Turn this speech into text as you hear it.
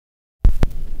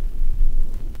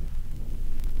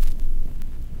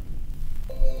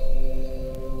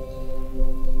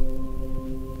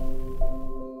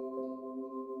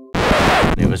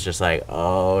It was just like,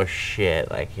 oh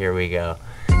shit, like here we go.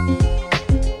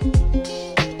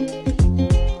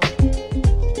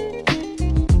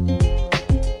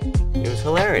 It was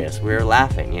hilarious. We were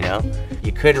laughing, you know?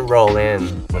 You couldn't roll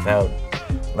in without,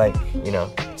 like, you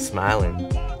know, smiling,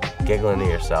 giggling to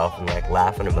yourself and like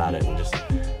laughing about it and just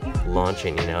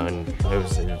launching, you know, and it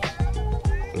was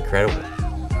incredible.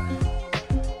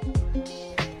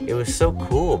 It was so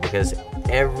cool because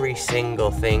every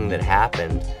single thing that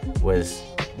happened was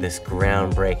this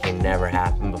groundbreaking, never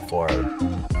happened before.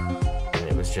 And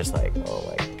it was just like,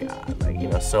 oh my God, like, you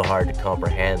know, so hard to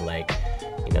comprehend, like,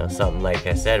 you know, something like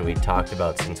I said, we talked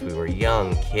about since we were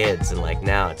young kids, and like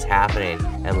now it's happening,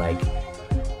 and like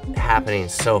happening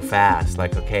so fast.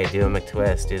 Like, okay, do a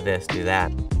McTwist, do this, do that.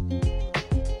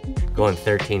 Going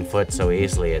 13 foot so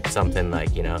easily, it's something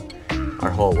like, you know,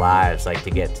 our whole lives, like to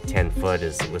get to 10 foot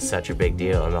was such a big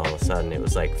deal, and all of a sudden it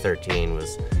was like 13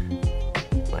 was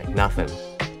like nothing.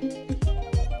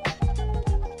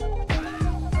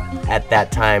 At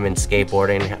that time in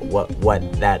skateboarding,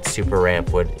 what that super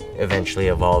ramp would eventually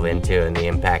evolve into and the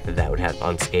impact that would have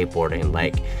on skateboarding,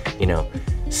 like, you know,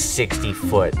 60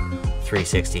 foot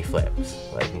 360 flips.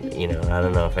 Like, you know, I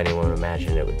don't know if anyone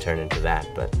imagined it would turn into that,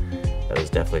 but that was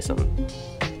definitely something,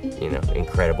 you know,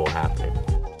 incredible happening.